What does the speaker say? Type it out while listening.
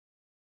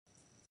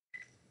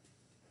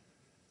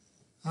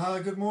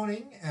Good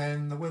morning,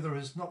 and the weather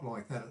is not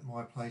like that at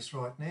my place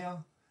right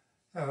now.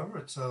 However,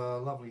 it's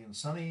lovely and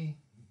sunny,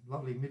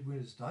 lovely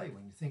midwinter's day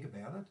when you think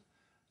about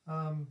it.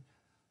 Um,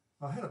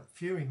 I had a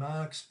few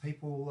remarks,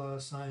 people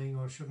saying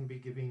I shouldn't be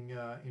giving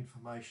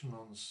information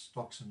on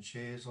stocks and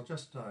shares. I'll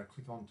just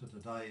click on to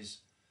today's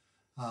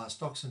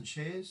stocks and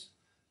shares.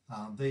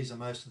 These are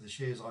most of the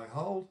shares I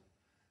hold,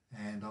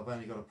 and I've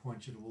only got to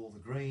point you to all the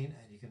green,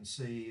 and you can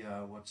see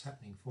what's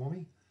happening for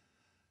me.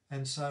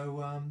 And so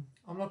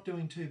I'm not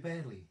doing too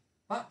badly,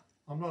 but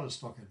I'm not a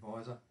stock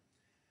advisor.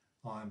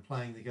 I'm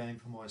playing the game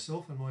for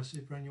myself and my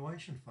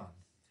superannuation fund.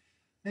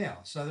 Now,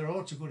 so there are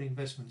lots of good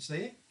investments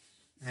there,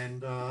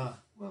 and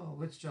well,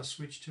 let's just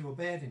switch to a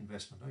bad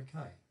investment.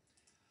 Okay,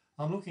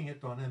 I'm looking at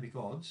Dynamic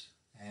Odds,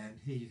 and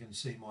here you can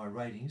see my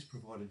ratings,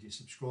 provided you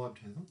subscribe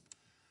to them.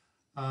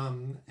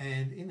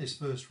 And in this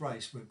first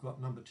race, we've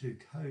got number 2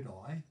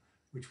 Kodai,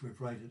 which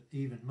we've rated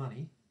even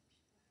money.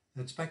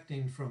 It's backed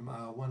in from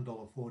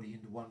 $1.40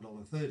 into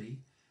 $1.30,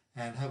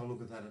 and have a look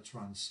at that, it's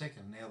run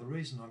second. Now the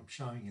reason I'm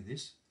showing you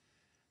this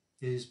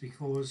is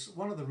because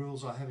one of the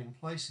rules I have in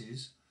place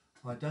is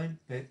I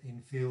don't bet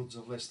in fields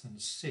of less than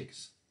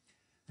 6,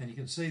 and you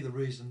can see the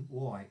reason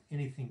why.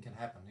 Anything can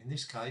happen. In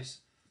this case,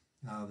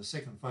 the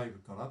second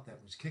favourite got up,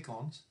 that was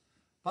Kick-Ons,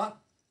 but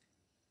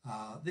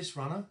this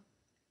runner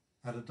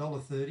at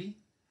 $1.30,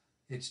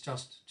 it's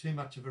just too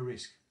much of a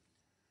risk.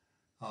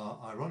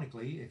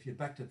 Ironically, if you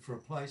backed it for a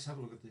place, have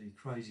a look at the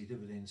crazy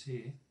dividends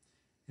here.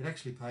 It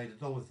actually paid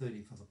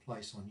 $1.30 for the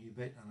place on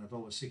UBet and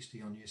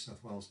 $1.60 on New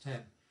South Wales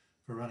Tab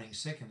for running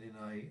second in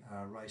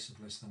a race of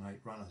less than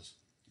 8 runners.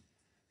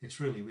 It's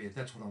really weird.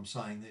 That's what I'm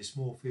saying. They're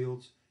small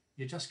fields.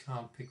 You just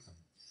can't pick them.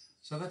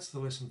 So that's the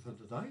lesson for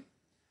today.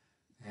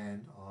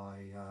 And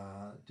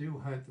I do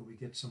hope that we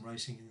get some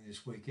racing in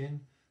this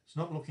weekend. It's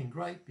not looking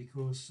great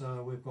because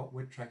we've got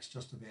wet tracks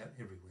just about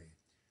everywhere.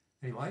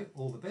 Anyway,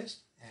 all the best,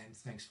 and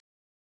thanks.